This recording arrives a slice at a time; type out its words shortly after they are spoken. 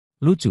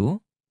Lucu,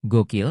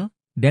 Gokil,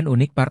 dan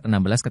Unik Part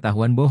 16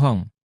 Ketahuan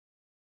Bohong.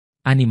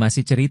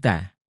 Animasi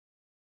cerita.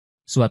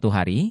 Suatu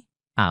hari,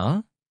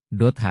 Al,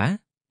 Dothaaa,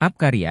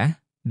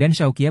 Apkarya, dan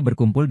Shaukia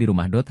berkumpul di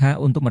rumah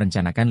Dothaaa untuk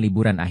merencanakan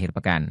liburan akhir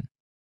pekan.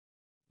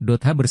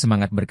 Dothaaa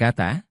bersemangat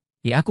berkata,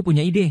 "Ya, aku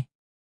punya ide.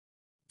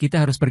 Kita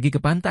harus pergi ke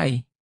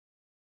pantai.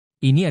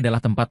 Ini adalah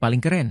tempat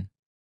paling keren."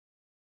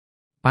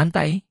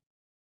 "Pantai?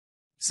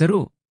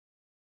 Seru."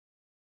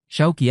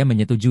 Shaukia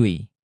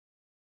menyetujui.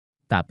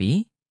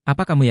 "Tapi,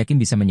 apa kamu yakin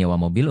bisa menyewa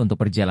mobil untuk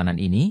perjalanan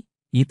ini?"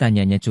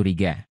 tanyanya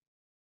curiga.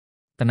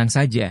 "Tenang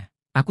saja,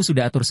 aku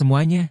sudah atur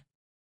semuanya.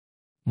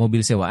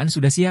 Mobil sewaan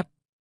sudah siap."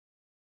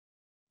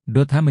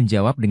 Dothaaa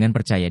menjawab dengan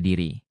percaya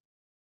diri.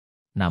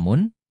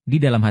 Namun, di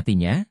dalam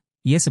hatinya,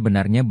 ia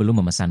sebenarnya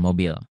belum memesan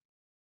mobil.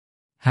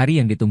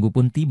 Hari yang ditunggu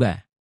pun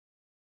tiba.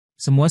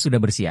 Semua sudah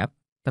bersiap,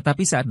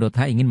 tetapi saat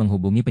Dothaaa ingin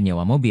menghubungi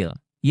penyewa mobil,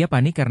 ia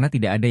panik karena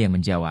tidak ada yang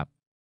menjawab.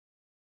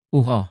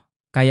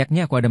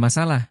 Kayaknya aku ada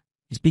masalah,"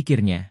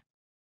 pikirnya.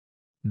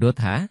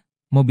 "Dothaaa,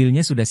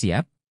 mobilnya sudah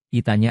siap?"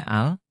 tanya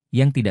Al,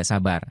 yang tidak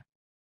sabar.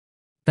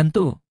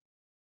 "Tentu.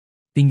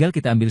 Tinggal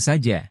kita ambil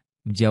saja,"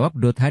 jawab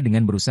Dothaaa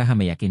dengan berusaha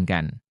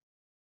meyakinkan.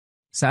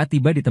 Saat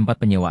tiba di tempat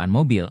penyewaan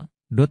mobil,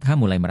 Dothaaa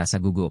mulai merasa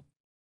gugup.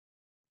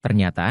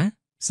 Ternyata,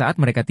 saat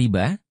mereka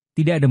tiba,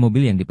 tidak ada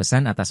mobil yang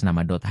dipesan atas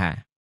nama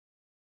Dothaaa.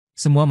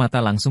 Semua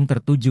mata langsung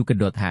tertuju ke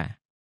Dothaaa.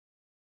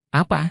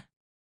 "Apa?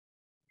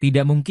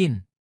 Tidak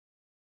mungkin."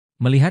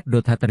 Melihat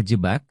Dothaaa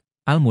terjebak,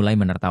 Al mulai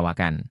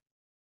menertawakan.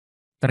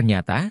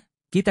 "Ternyata,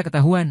 kita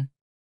ketahuan.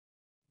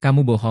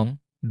 Kamu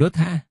bohong,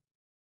 Dothaaa."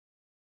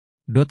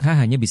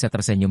 Dothaaa hanya bisa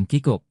tersenyum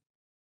kikuk.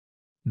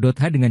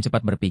 Dothaaa dengan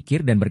cepat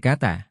berpikir dan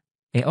berkata,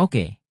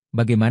 Oke,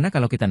 bagaimana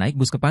kalau kita naik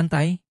bus ke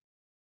pantai?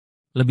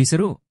 Lebih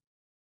seru."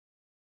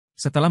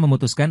 Setelah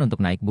memutuskan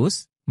untuk naik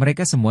bus,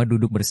 mereka semua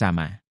duduk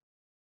bersama.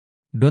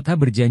 Dothaaa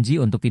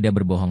berjanji untuk tidak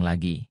berbohong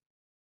lagi.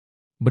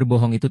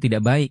 "Berbohong itu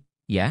tidak baik,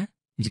 ya?"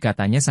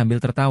 katanya sambil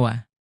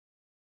tertawa.